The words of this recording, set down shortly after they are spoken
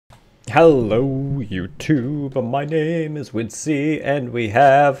Hello YouTube, my name is uidsea, and we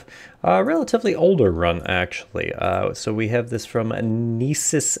have a relatively older run actually. So we have this from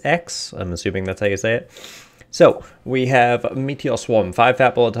Nesis X, I'm assuming that's how you say it. So we have Meteor Swarm, 5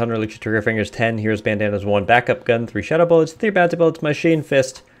 Fat Bullets, 100 Lichy Trigger Fingers, 10 Hero's Bandanas, 1 Backup Gun, 3 Shadow Bullets, 3 Bounty Bullets, Machine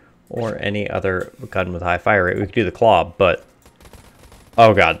Fist, or any other gun with high fire rate. We could do the Claw, but...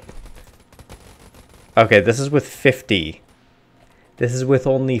 oh god. Okay, this is with 50. This is with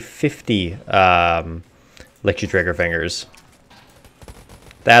only 50 Lichy Trigger Fingers.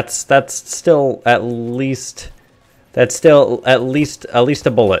 That's still at least a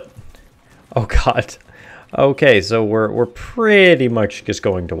bullet. Oh god. Okay, so we're pretty much just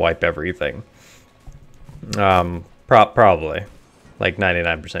going to wipe everything. Probably. Like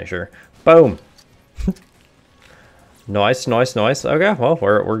 99% sure. Boom. Nice. Okay, well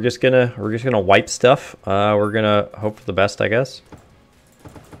we're just gonna wipe stuff. We're gonna hope for the best, I guess.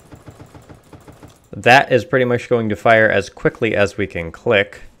 That is pretty much going to fire as quickly as we can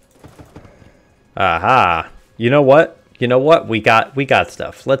click. Aha. You know what? We got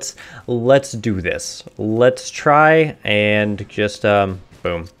stuff. Let's do this. Let's try and just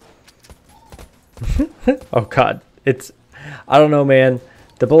boom. Oh god. I don't know, man.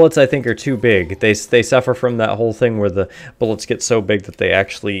 The bullets I think are too big. They suffer from that whole thing where the bullets get so big that they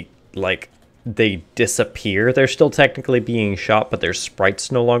actually they disappear. They're still technically being shot, but their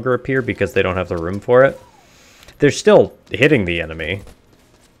sprites no longer appear because they don't have the room for it. They're still hitting the enemy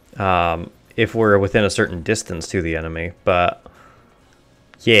if we're within a certain distance to the enemy, but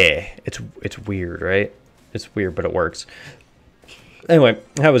yeah, it's weird, right? It's weird, but it works. Anyway,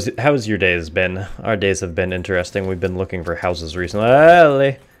 how's your days been? Our days have been interesting. We've been looking for houses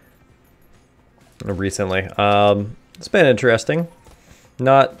recently. It's been interesting.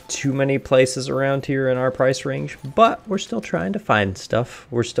 Not too many places around here in our price range, but we're still trying to find stuff.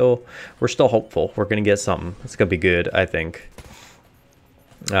 We're still hopeful. We're gonna get something. It's gonna be good, I think.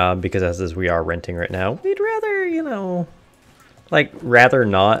 Because as we are renting right now, we'd rather, rather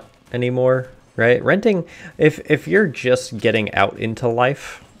not anymore, right? Renting, if you're just getting out into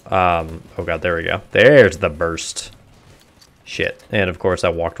life, oh god, there we go. There's the burst. Shit, and of course I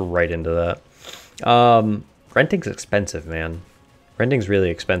walked right into that. Renting's expensive, man. Renting's really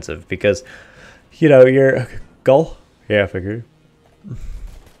expensive because, you're gull. Yeah, I figured.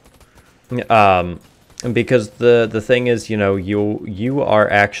 Because the thing is, you are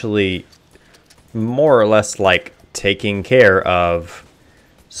actually more or less like taking care of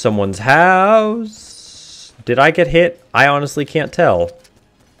someone's house. Did I get hit? I honestly can't tell.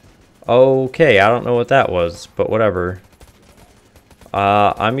 Okay, I don't know what that was, but whatever.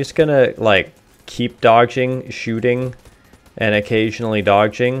 I'm just gonna keep dodging, shooting, and occasionally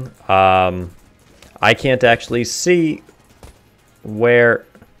dodging. I can't actually see where...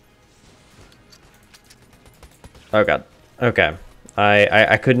 oh god. Okay.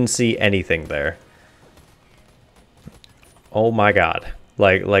 I couldn't see anything there. Oh my god.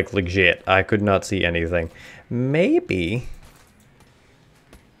 Like legit. I could not see anything. Maybe...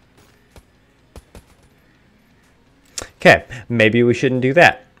 okay. Maybe we shouldn't do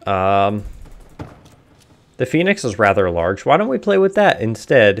that. The Phoenix is rather large. Why don't we play with that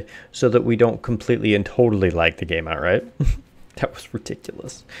instead so that we don't completely and totally lag the game out, right? That was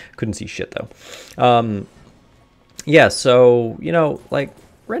ridiculous. Couldn't see shit though. Yeah, so,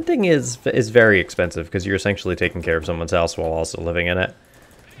 renting is very expensive because you're essentially taking care of someone's house while also living in it.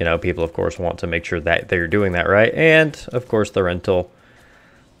 People, of course, want to make sure that they're doing that right. And, of course, the rental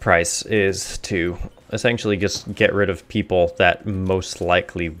price is to essentially just get rid of people that most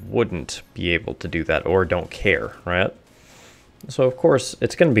likely wouldn't be able to do that or don't care, right? So, of course,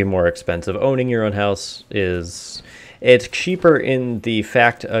 it's going to be more expensive. Owning your own house it's cheaper in the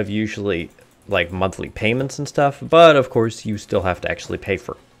fact of usually monthly payments and stuff, but of course you still have to actually pay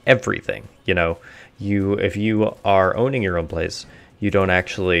for everything. If you are owning your own place, you don't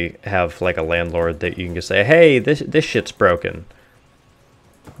actually have a landlord that you can just say, hey, this shit's broken.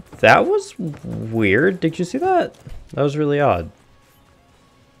 That was weird. Did you see that? That was really odd.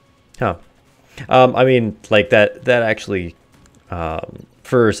 Huh. I mean, that actually,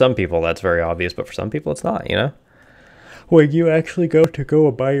 for some people that's very obvious, but for some people it's not, When you actually go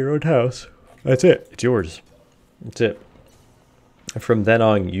and buy your own house, that's it. It's yours. That's it. From then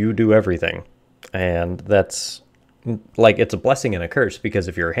on, you do everything. And that's, it's a blessing and a curse, because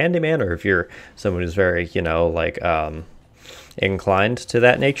if you're a handyman or if you're someone who's very, inclined to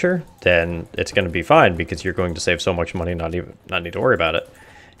that nature, then it's going to be fine because you're going to save so much money, not need to worry about it.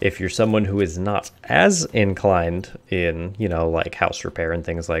 If you're someone who is not as inclined in, house repair and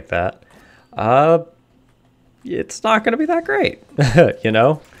things like that, it's not going to be that great,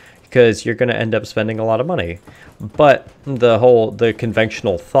 because you're going to end up spending a lot of money. But the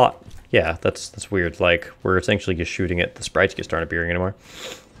conventional thought, yeah, that's weird. Like, we're essentially just shooting it. The sprites just aren't appearing anymore.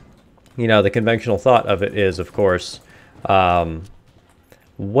 You know, the conventional thought of it is, of course, well,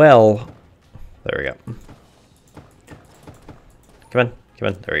 there we go. Come on.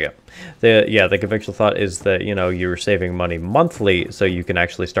 There we go. The conventional thought is that, you know, you're saving money monthly, so you can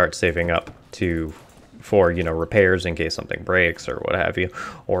actually start saving up for, you know, repairs in case something breaks or what have you,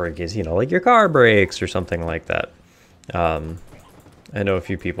 or in case, you know, like your car breaks or something like that. I know a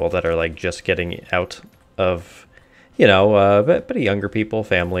few people that are like just getting out of, you know, but younger people,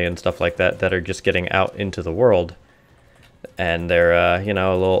 family and stuff like that, that are just getting out into the world, and they're, you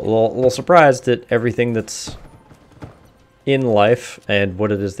know, a little surprised at everything that's in life and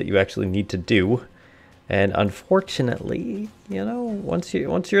what it is that you actually need to do. And unfortunately, you know, once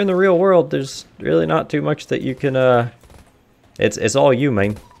you're in the real world, there's really not too much that you can it's all you,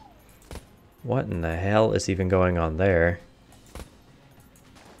 man. What in the hell is even going on there?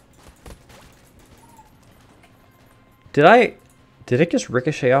 Did it just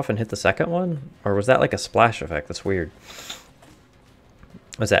ricochet off and hit the second one, or was that like a splash effect? That's weird.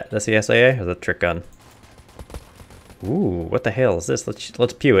 What's that? That's the SAA or the trick gun? Ooh, what the hell is this?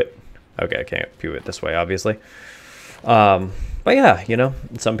 Let's pew it. Okay, I can't pew it this way, obviously. But yeah, you know,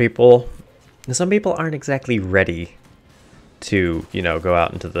 some people aren't exactly ready to, you know, go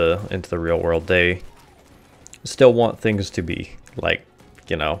out into the real world. They still want things to be like,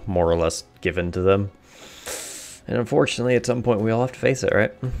 you know, more or less given to them. And unfortunately, at some point, we all have to face it,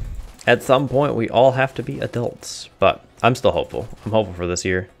 right? At some point, we all have to be adults. But I'm still hopeful. I'm hopeful for this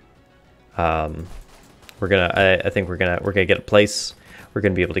year. I think we're gonna get a place. We're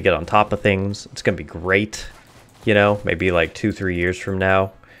gonna be able to get on top of things. It's gonna be great. You know, maybe like 2-3 years from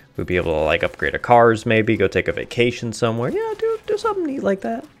now, we'll be able to like upgrade our cars, maybe go take a vacation somewhere. Yeah, do something neat like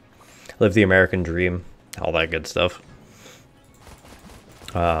that. Live the American dream, all that good stuff.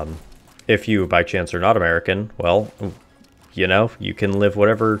 If you by chance are not American, well, you know, you can live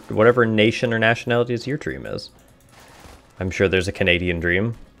whatever nation or nationality is your dream is. I'm sure there's a Canadian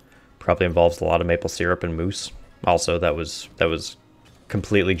dream. Probably involves a lot of maple syrup and moose. Also, that was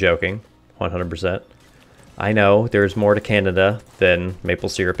completely joking, 100%. I know there's more to Canada than maple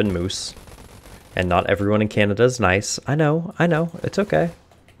syrup and moose, and not everyone in Canada is nice. I know, it's okay.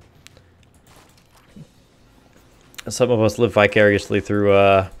 Some of us live vicariously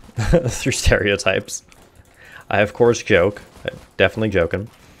through through stereotypes. I of course joke. I'm definitely joking.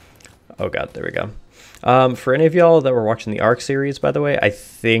 Oh god, there we go. For any of y'all that were watching the Ark series, by the way, I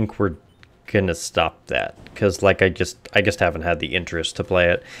think we're gonna stop that because, like, I just haven't had the interest to play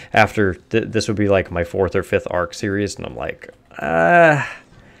it. After this would be like my 4th or 5th Ark series, and I'm like,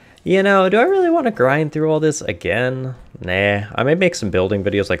 you know, do I really want to grind through all this again? Nah. I may make some building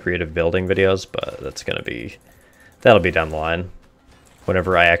videos, like creative building videos, but that'll be down the line.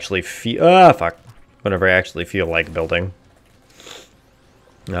 Whenever I actually feel whenever I actually feel like building.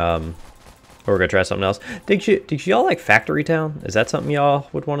 Or we're gonna try something else. Did y'all like Factory Town? Is that something y'all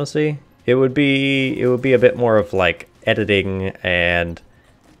would want to see? It would be a bit more of like editing and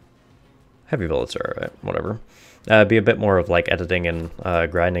heavy bullets are alright, whatever. Be a bit more of like editing and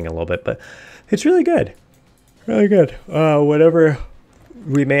grinding a little bit, but it's really good. Really good. Whatever,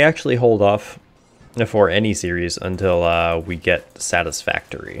 we may actually hold off for any series until we get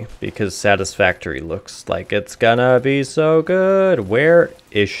Satisfactory, because Satisfactory looks like it's gonna be so good. Where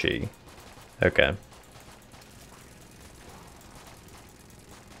is she? Okay.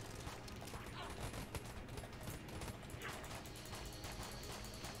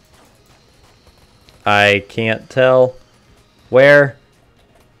 I can't tell where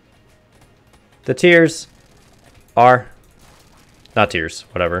the tears are. Not tears,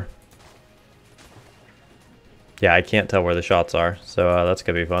 whatever. Yeah, I can't tell where the shots are, so that's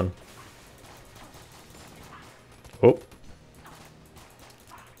gonna be fun. Oh.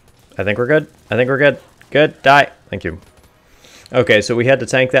 I think we're good. I think we're good. Good. Die. Thank you. Okay, so we had to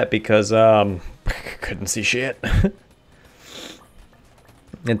tank that because couldn't see shit.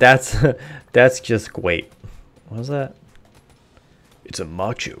 And that's just great. What was that? It's a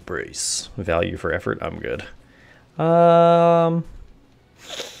macho brace. Value for effort. I'm good.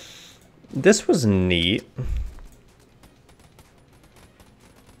 This was neat.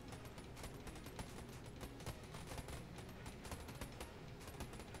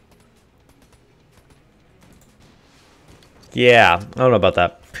 Yeah, I don't know about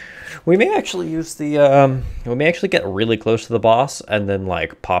that. We may actually use the, we may actually get really close to the boss and then,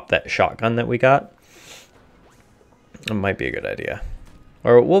 like, pop that shotgun that we got. It might be a good idea.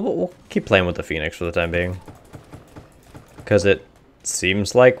 Or we'll keep playing with the Phoenix for the time being. Because it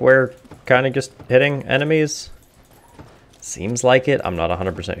seems like we're kind of just hitting enemies. Seems like it. I'm not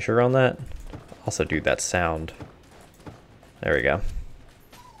 100% sure on that. Also, dude, that sound. There we go.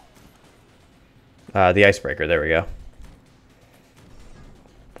 The icebreaker. There we go.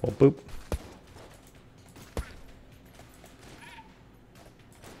 Oh, boop.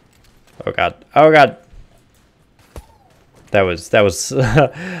 Oh god. Oh god. That was that was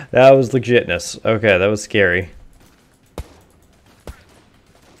legitness. Okay, that was scary.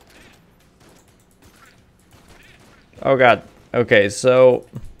 Oh god. Okay, so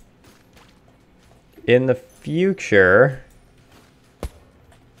in the future,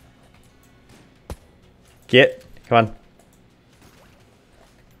 come on.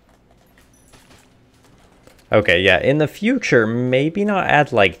 Okay, yeah, in the future, maybe not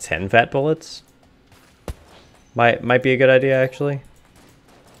add like 10 fat bullets. Might be a good idea, actually.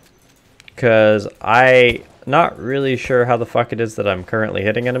 Because I'm not really sure how the fuck it is that I'm currently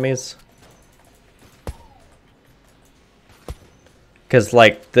hitting enemies. Because,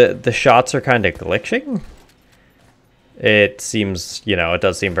 like, the shots are kind of glitching. It seems, you know, it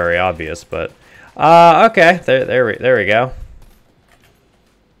does seem very obvious, but... okay, there we go.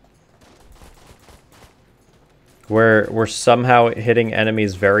 We're somehow hitting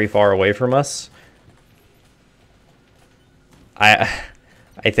enemies very far away from us.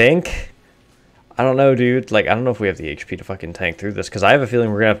 I think. I don't know, dude. Like, I don't know if we have the HP to fucking tank through this, because I have a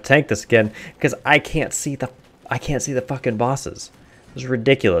feeling we're gonna have to tank this again, because I can't see the fucking bosses. This is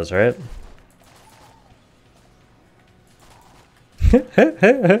ridiculous, right?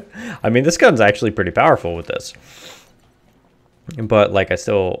 I mean, this gun's actually pretty powerful with this. But, like, I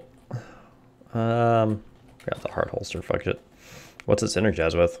still... Got the hard holster, fuck it. What's it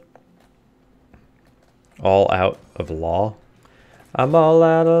synergize with? All out of law? I'm all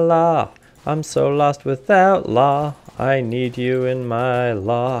out of law. I'm so lost without law. I need you in my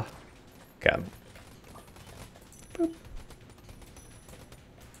law. Okay. Boop.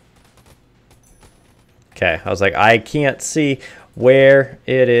 Okay, I was like, I can't see where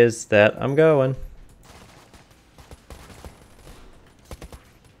it is that I'm going.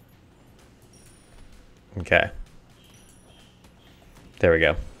 Okay. There we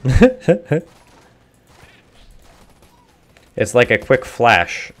go. It's like a quick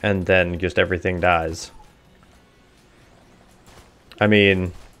flash, and then just everything dies. I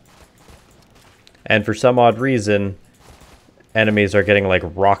mean... And for some odd reason, enemies are getting, like,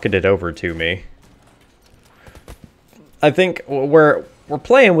 rocketed over to me. I think we're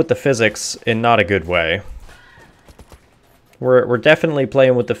playing with the physics in not a good way. We're definitely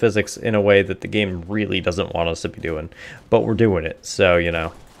playing with the physics in a way that the game really doesn't want us to be doing. But we're doing it, so, you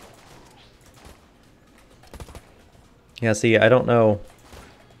know. Yeah, see, I don't know.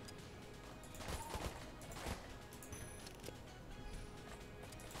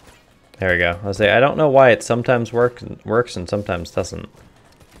 There we go. I'll say, I don't know why it sometimes works and sometimes doesn't.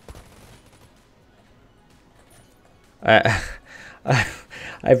 I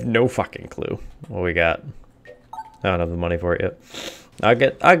have no fucking clue what we got. I don't have the money for it yet.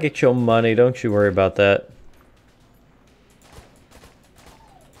 I'll get your money. Don't you worry about that.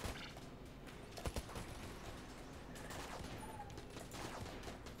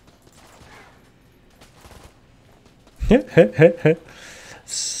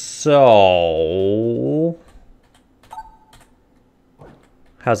 So,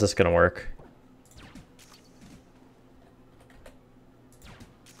 how's this gonna work?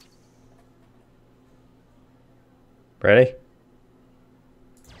 Ready?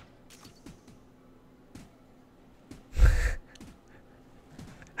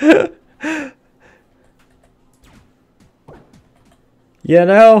 You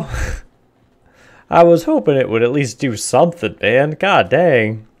know, I was hoping it would at least do something, man. God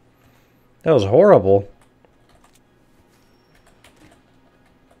dang. That was horrible.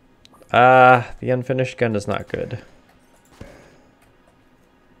 The unfinished gun is not good.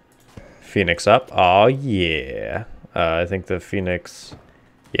 Phoenix up. Oh, yeah. I think the Phoenix...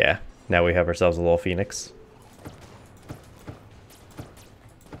 Yeah, now we have ourselves a little Phoenix.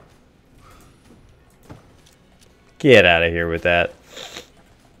 Get out of here with that.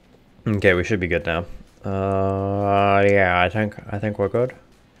 Okay, we should be good now. Yeah, I think we're good.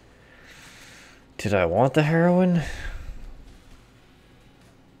 Did I want the heroin?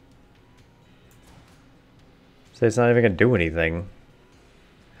 So it's not even gonna do anything.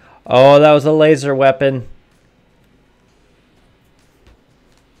 Oh, that was a laser weapon.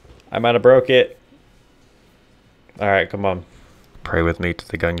 I might have broke it. Alright, come on. Pray with me to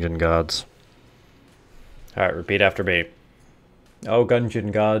the Gungeon gods. Alright, repeat after me. Oh,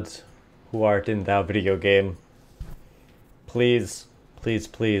 Gungeon gods, who art in thou video game, please Please,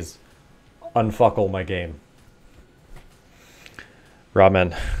 please. Unfuckle my game.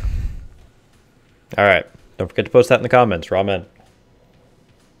 Ramen. Alright. Don't forget to post that in the comments. Ramen.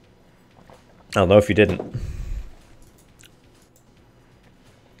 I don't know if you didn't.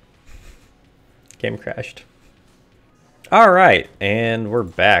 Game crashed. Alright. And we're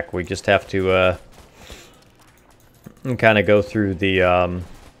back. We just have to kind of go through the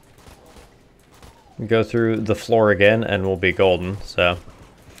floor again and we'll be golden. So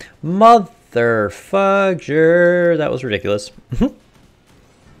motherfucker, that was ridiculous.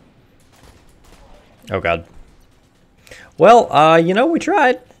 Oh god. Well, you know, we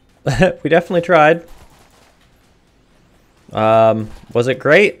tried. We definitely tried. Was it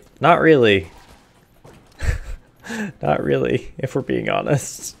great? Not really. Not really, if we're being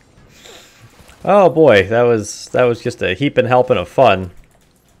honest. Oh boy, that was just a heaping helping of fun.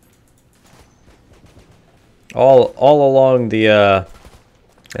 All along the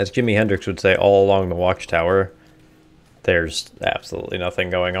as Jimi Hendrix would say, all along the watchtower, there's absolutely nothing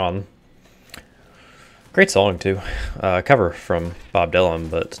going on. Great song, too. Cover from Bob Dylan,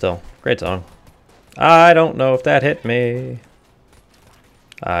 but still, great song. I don't know if that hit me.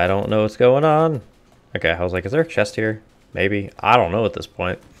 I don't know what's going on. Okay, I was like, is there a chest here? Maybe. I don't know at this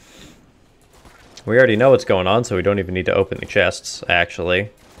point. We already know what's going on, so we don't even need to open the chests, actually.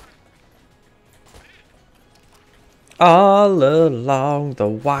 All along the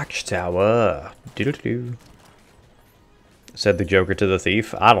watchtower. Doo-doo-doo. Said the Joker to the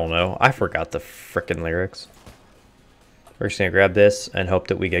thief. I don't know. I forgot the frickin' lyrics. We're just gonna grab this and hope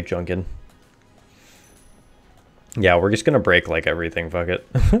that we get Gungeon. Yeah, we're just gonna break like everything. Fuck it.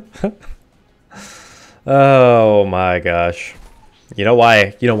 Oh my gosh. You know why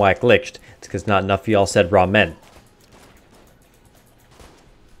I glitched? It's because not enough of y'all said ramen.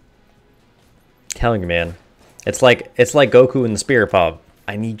 Telling you, man. It's like Goku in the Spirit Pub.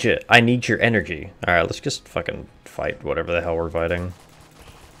 I need you. I need your energy. Alright, let's just fucking fight whatever the hell we're fighting.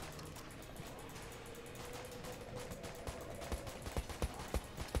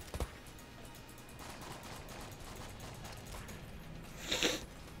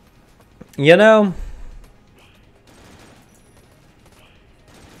 You know,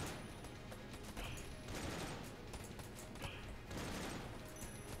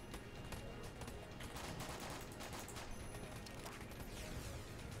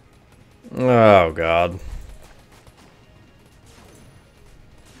 oh god.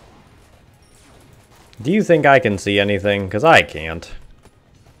 Do you think I can see anything? Because I can't.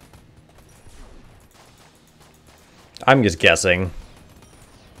 I'm just guessing.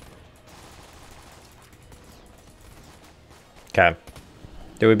 Okay.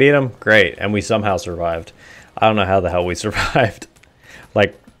 Did we beat him? Great. And we somehow survived. I don't know how the hell we survived.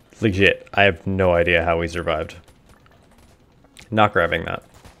 Like, legit. I have no idea how we survived. Not grabbing that.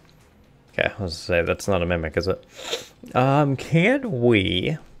 Okay, let's say that's not a mimic, is it? Can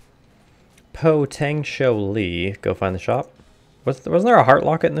we potentially go find the shop? Wasn't there a heart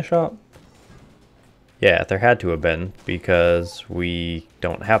locket in the shop? Yeah, there had to have been, because we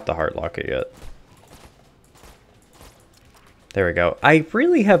don't have the heart locket yet. There we go. I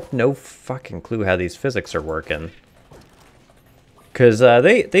really have no fucking clue how these physics are working. Because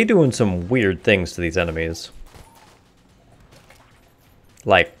they doing some weird things to these enemies.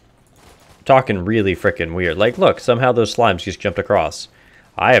 Like, talking really freaking weird. Like, look, somehow those slimes just jumped across.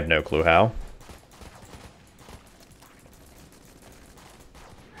 I have no clue how.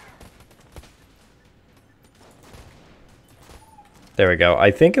 There we go.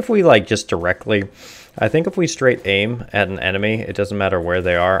 I think if we, like, just directly... I think if we straight aim at an enemy, it doesn't matter where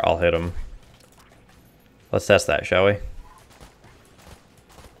they are, I'll hit them. Let's test that, shall we?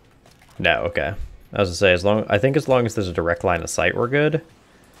 No, okay. I was gonna say, I think as long as there's a direct line of sight, we're good.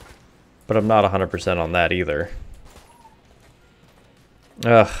 But I'm not 100% on that either.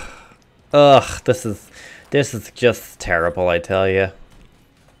 Ugh. Ugh, this is just terrible, I tell you.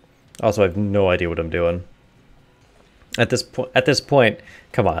 Also, I have no idea what I'm doing. At this point,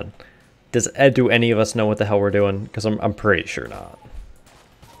 come on. Do any of us know what the hell we're doing? Because I'm pretty sure not.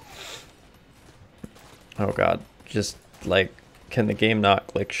 Oh god. Just, like, can the game not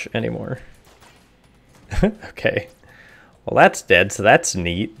glitch anymore? Okay. Well, that's dead, so that's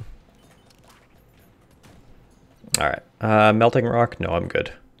neat. Alright. Melting rock? No, I'm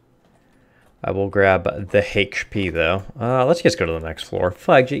good. I will grab the HP, though. Let's just go to the next floor.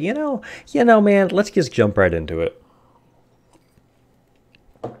 Fudge, you know, man, let's just jump right into it.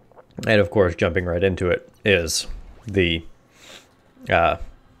 And of course, jumping right into it is the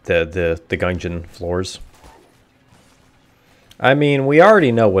Gungeon floors. I mean, we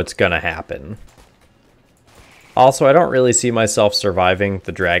already know what's gonna happen. Also, I don't really see myself surviving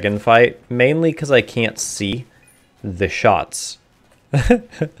the dragon fight, mainly because I can't see the shots.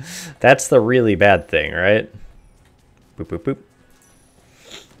 That's the really bad thing, right? Boop, boop, boop.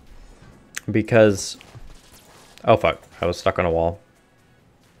 Because... oh, fuck. I was stuck on a wall.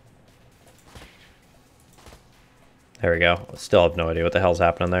 There we go. Still have no idea what the hell's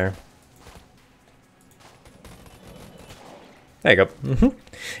happening there. There you go.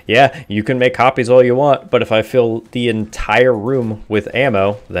 Yeah, you can make copies all you want, but if I fill the entire room with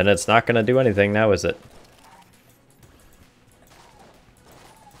ammo, then it's not going to do anything now, is it?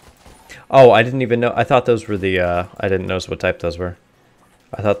 Oh, I didn't even know. I thought those were the, I didn't notice what type those were.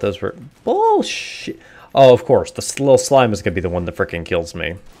 I thought those were... bullshit. Oh, of course. The little slime is going to be the one that freaking kills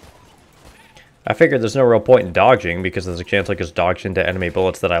me. I figured there's no real point in dodging, because there's a chance I just dodged into enemy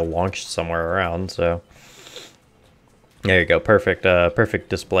bullets that I launched somewhere around, so... there you go. Perfect, perfect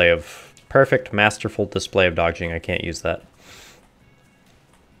display of... perfect, masterful display of dodging. I can't use that.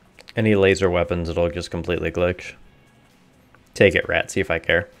 Any laser weapons, it'll just completely glitch. Take it, rat. See if I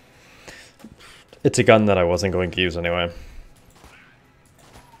care. It's a gun that I wasn't going to use anyway.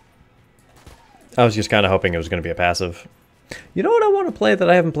 I was just kind of hoping it was going to be a passive. You know what I want to play that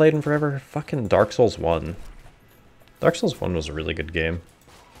I haven't played in forever? Fucking Dark Souls 1. Dark Souls 1 was a really good game.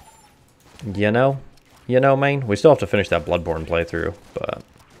 You know, man, we still have to finish that Bloodborne playthrough, but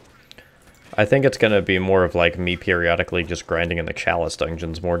I think it's going to be more of like me periodically just grinding in the Chalice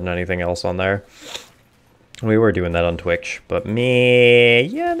dungeons more than anything else on there. We were doing that on Twitch, but me,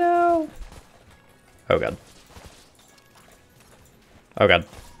 you know. Oh, God. Oh, God.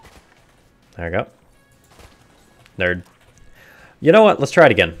 There we go. Nerd. You know what? Let's try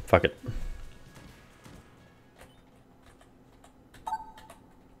it again. Fuck it.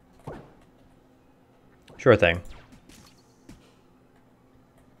 Sure thing.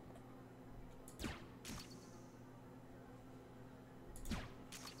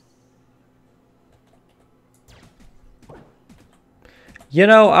 You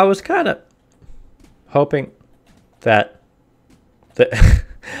know, I was kind of hoping that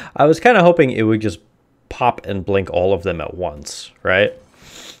I was kind of hoping it would just pop and blink all of them at once, right?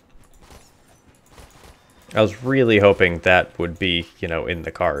 I was really hoping that would be, you know, in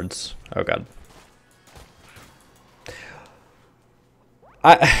the cards. Oh, God.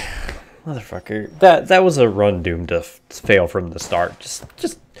 Motherfucker. That was a run doomed to fail from the start.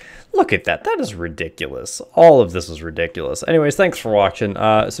 Just look at that. That is ridiculous. All of this is ridiculous. Anyways, thanks for watching.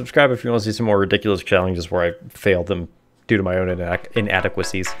 Subscribe if you want to see some more ridiculous challenges where I failed them due to my own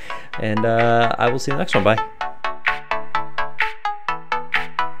inadequacies. And I will see you next one. Bye.